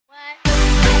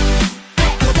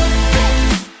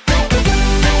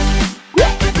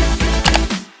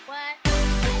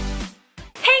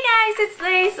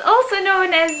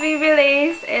known as Baby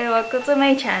Lace and welcome to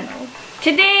my channel.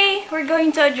 Today, we're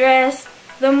going to address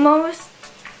the most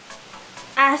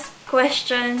asked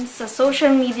questions sa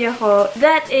social media ko.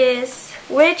 That is,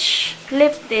 which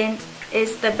lip tint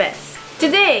is the best?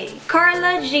 Today,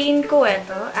 Carla Jane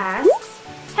Cueto asks,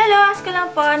 hello, ask ko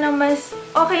lang po ng mas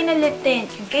okay na lip tint,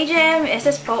 yung KJM,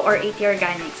 SS po, or 80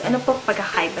 Organics. Ano po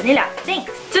pagkakaiba nila?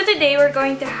 Thanks! So today, we're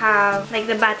going to have like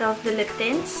the battle of the lip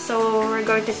tints. So we're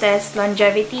going to test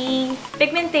longevity,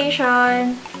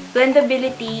 pigmentation,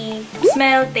 blendability,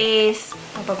 smell, taste,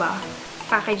 ano pa ba?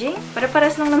 Packaging?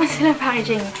 Para-paras lang naman sila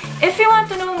packaging. If you want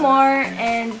to know more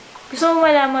and gusto mo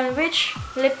malaman which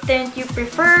lip tint you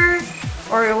prefer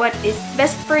or what is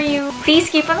best for you,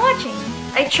 please keep on watching.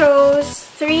 I chose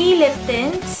 3 lip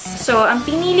tints. So, ang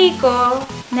pinili ko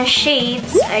na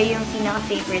shades ay yung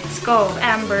pinaka-favorites ko.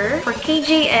 Amber, for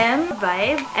KJM,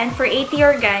 Vibe, and for 80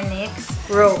 Organics,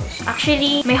 Rose.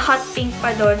 Actually, may hot pink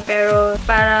pa doon, pero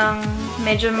parang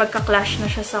medyo magka-clash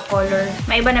na siya sa color.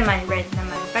 May iba naman, red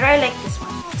naman. Pero I like this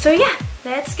one. So yeah,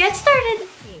 let's get started!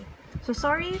 So,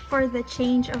 sorry for the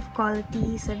change of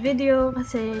quality sa video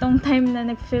kasi itong time na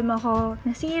nag-film ako,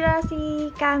 nasira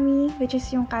si Cami, which is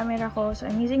yung camera ko. So,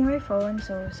 I'm using my phone.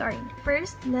 So, sorry.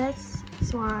 First, let's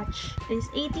swatch this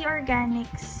 80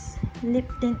 Organics Lip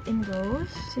Tint in Rose.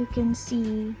 So, you can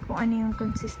see kung ano yung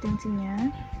consistency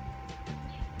niya.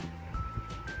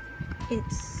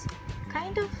 It's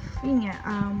kind of, yun nga,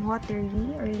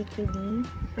 watery or liquidy,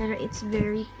 pero it's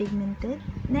very pigmented.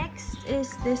 Next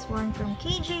is this one from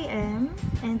KJM,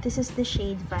 and this is the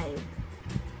shade Vibe.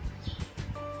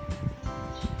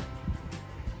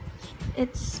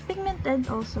 It's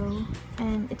pigmented also,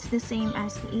 and it's the same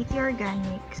as the 80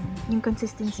 Organics, yung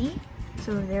consistency.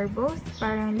 So they're both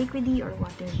parang liquidy or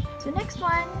watery. So next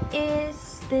one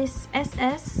is this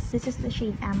SS. This is the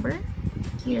shade Amber.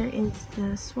 Here is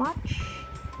the swatch.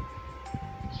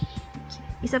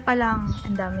 Isa pa lang,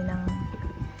 ang dami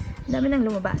ng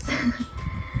lumabas.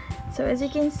 So as you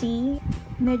can see,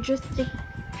 medyo thick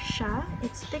siya.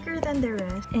 It's thicker than the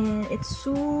rest. And it's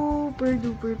super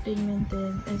duper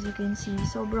pigmented. As you can see,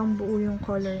 sobrang buo yung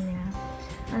color niya.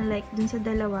 Unlike dun sa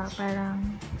dalawa, parang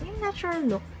yung natural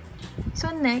look. So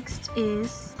next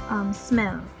is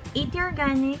smell. 80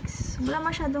 Organics, wala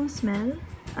masyadong smell.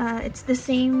 It's the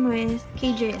same with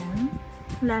KJM.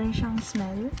 Wala rin siyang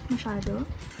smell masyado.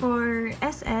 For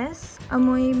SS,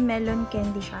 amoy melon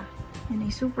candy siya. And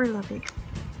I super love it.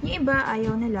 Yung iba,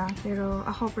 ayaw nila. Pero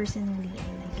ako personally, I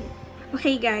like it.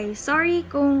 Okay guys, sorry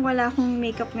kung wala akong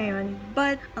makeup ngayon.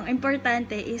 But, ang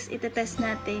importante is itetest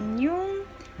natin yung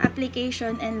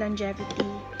application and longevity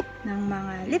ng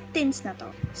mga lip tints na to.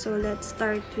 So, let's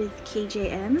start with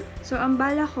KJM. So, ang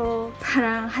bala ko,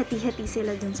 parang hati-hati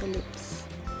sila dun sa lips.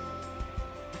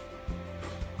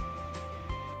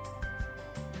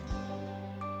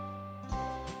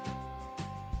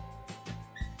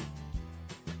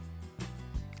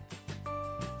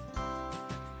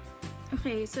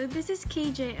 Okay, so this is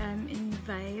KJM in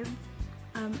Vibe.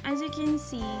 As you can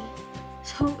see,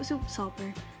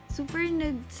 super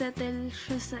nag-settle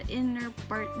siya sa inner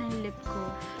part ng lip ko.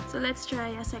 So let's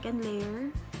try a second layer.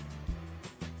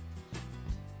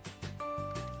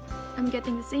 I'm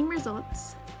getting the same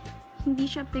results. Hindi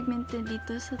siya pigmented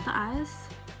dito sa taas.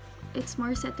 It's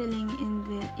more settling in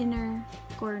the inner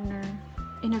part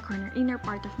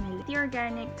of my lip. The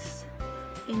Organics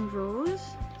in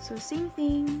Rose. So same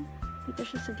thing. Dito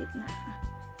siya sa gitna.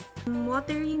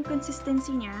 Watery yung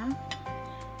consistency niya.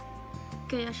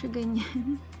 Kaya siya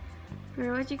ganyan.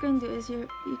 Pero what you can do is you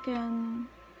can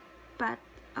pat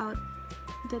out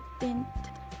the tint.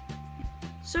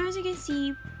 So as you can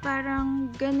see, parang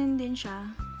ganun din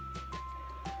siya.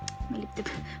 May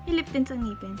lip tint sa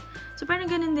ngipin. So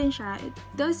parang ganun din siya. It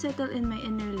does settle in my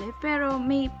inner lip. Pero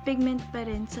may pigment pa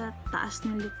rin sa taas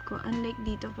ng lip ko. Unlike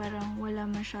dito, parang wala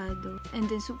masyado.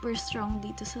 And then super strong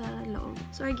dito sa loob.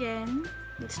 So again,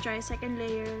 let's try a second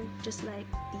layer just like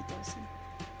dito sa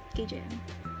KJM.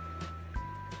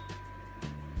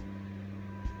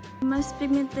 Mas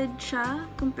pigmented siya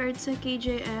compared sa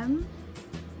KJM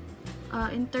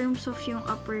in terms of yung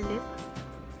upper lip.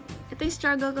 Ito yung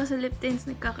struggle ko sa lip tints,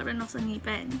 nagkakaroon ako sa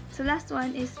ngipin. So last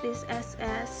one is this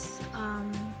SS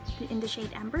in the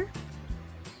shade Amber.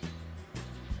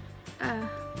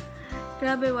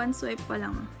 Grabe, one swipe pa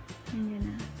lang. Yun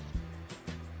na.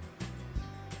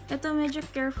 Ito medyo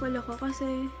careful ako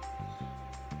kasi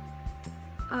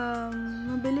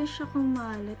mabilis siya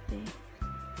kumalat eh.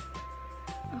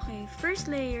 Okay, first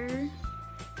layer.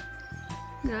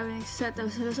 Grabe,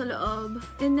 nagsettle sila sa loob.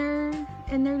 Inner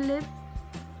lip.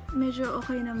 Medyo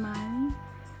okay naman.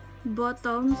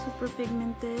 Bottom, super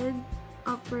pigmented.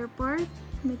 Upper part,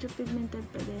 medyo pigmented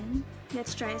pa din.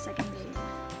 Let's try a second layer.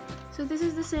 So this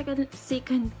is the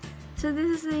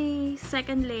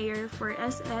second layer for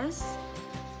SS.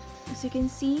 As you can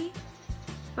see,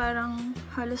 parang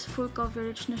halos full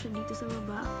coverage na siya dito sa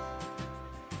baba.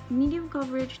 Medium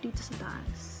coverage dito sa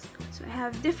taas. So I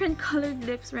have different colored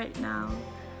lips right now.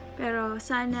 Pero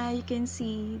sana you can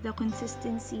see the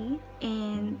consistency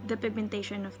and the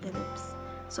pigmentation of the lips.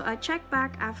 So I'll check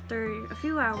back after a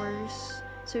few hours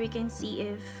so we can see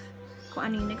if kung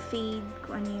ano yung nag-fade,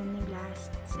 kung ano yung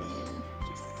nag-last. So,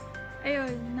 yes.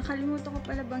 Ayun, nakalimutan ko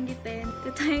pala banggitin.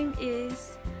 The time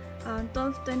is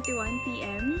 12:21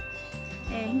 PM.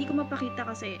 Hindi ko mapakita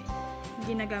kasi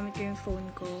ginagamit ko yung phone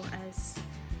ko as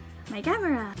my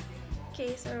camera.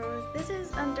 Okay, so this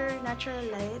is under natural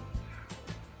light.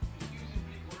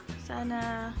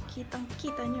 Sana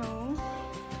kitang-kita nyo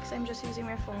because I'm just using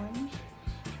my phone.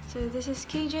 So this is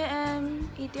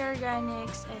KJM 80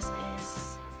 Organics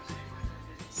SS.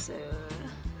 So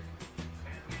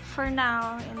for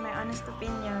now, in my honest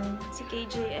opinion, si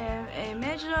KJM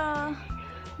medyo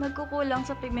nagkukulang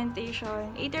sa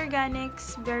pigmentation. 80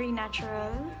 Organics, very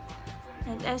natural.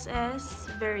 And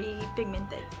SS, very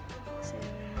pigmented. So,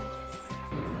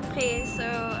 okay, so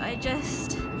I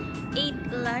just ate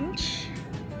lunch.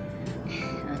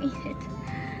 I'll eat it.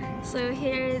 So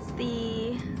here is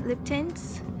the lip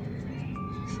tints.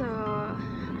 So,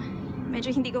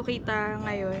 medyo hindi ko kita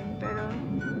ngayon, pero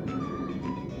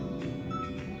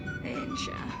ayan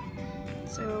siya.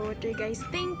 So, what do you guys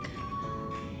think?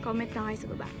 Comment lang kayo sa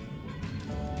baba.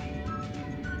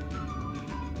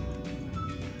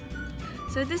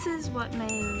 So this is what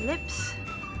my lips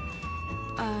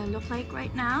look like right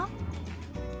now.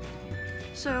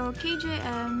 So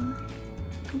KJM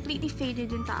completely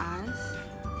faded yung taas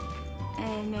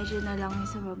and medyo na lang yung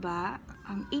sa baba.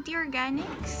 80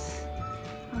 Organics,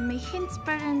 may hints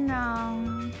pa rin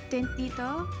ng tint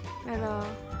dito pero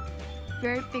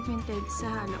very pigmented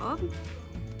sa loob,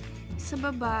 sa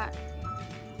baba.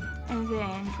 And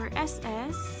then, for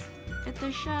SS,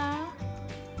 ito siya.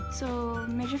 So,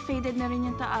 medyo faded na rin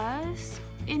yung taas.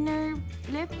 Inner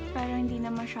lip, parang hindi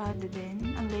na masyado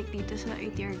din. Unlike dito sa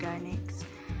 80 Organics.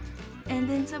 And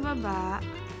then, sa baba,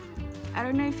 I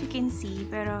don't know if you can see,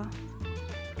 pero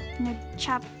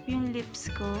nag-chop yung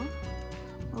lips ko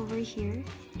over here.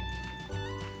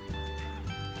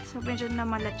 So, medyo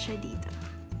namalat siya dito.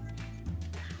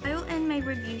 I will end my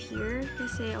review here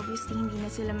kasi obviously hindi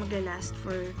na sila magla-last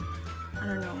for, I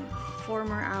don't know, 4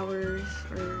 more hours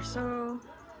or so.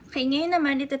 Okay, ngayon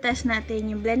naman itetest natin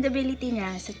yung blendability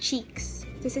niya sa cheeks.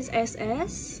 This is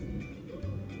SS.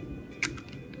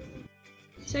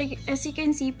 So as you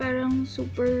can see, parang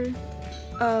super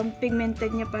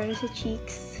pigmented niya para sa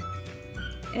cheeks.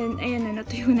 And ayan na,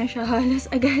 natuyo na siya halos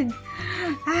agad.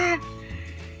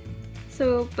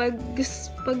 So, pag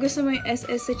gusto mo yung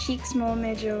SS sa cheeks mo,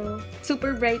 medyo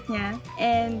super bright niya.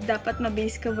 And dapat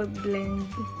mabilis ka mag-blend.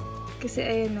 Kasi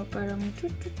ayan no, parang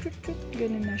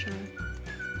ganun na siya.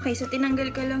 Okay, so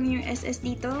tinanggal ko lang yung SS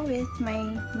dito with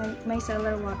my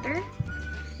micellar water.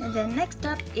 And then next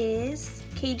up is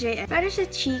KJM. Para sa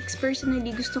cheeks,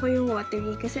 personally gusto ko yung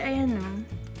watery. Kasi ayan no,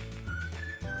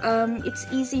 it's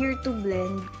easier to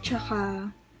blend. Tsaka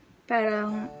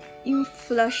parang yung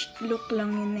flushed look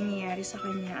lang yung nangyayari sa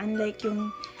kanya. Unlike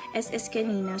yung SS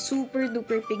kanina, super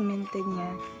duper pigmented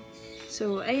niya.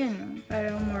 So, ayan,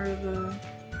 parang more of a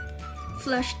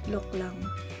flushed look lang.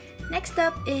 Next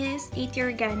up is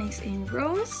 80 Organics in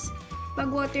Rose.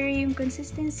 Pag watery yung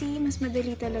consistency, mas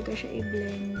madali talaga siya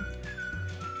i-blend.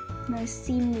 Mas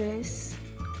seamless.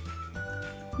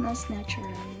 Mas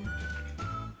natural.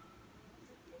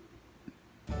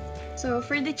 So,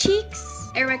 for the cheeks,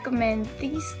 I recommend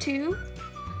these two.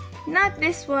 Not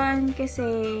this one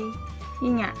kasi,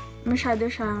 yun nga, masyado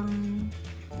siyang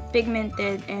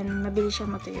pigmented and mabilis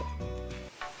siyang matuyo.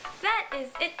 That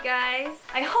is it, guys.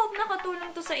 I hope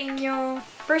nakatulong to sa inyo.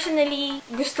 Personally,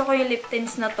 gusto ko yung lip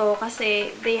tints na to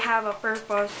kasi they have a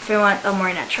purpose. If you want a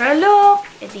more natural look,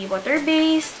 edi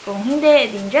water-based. Kung hindi,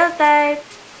 edi gel type.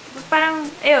 Parang,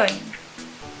 ayun.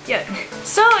 Yun.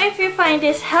 So, if you find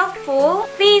this helpful,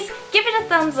 please give it a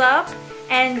thumbs up.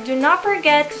 And do not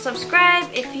forget to subscribe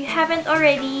if you haven't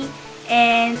already.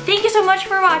 And thank you so much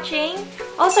for watching.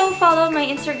 Also, follow my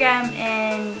Instagram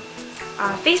and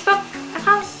Facebook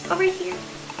account over here.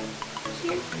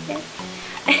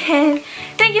 And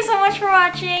thank you so much for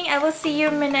watching. I will see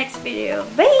you in my next video.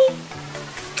 Bye!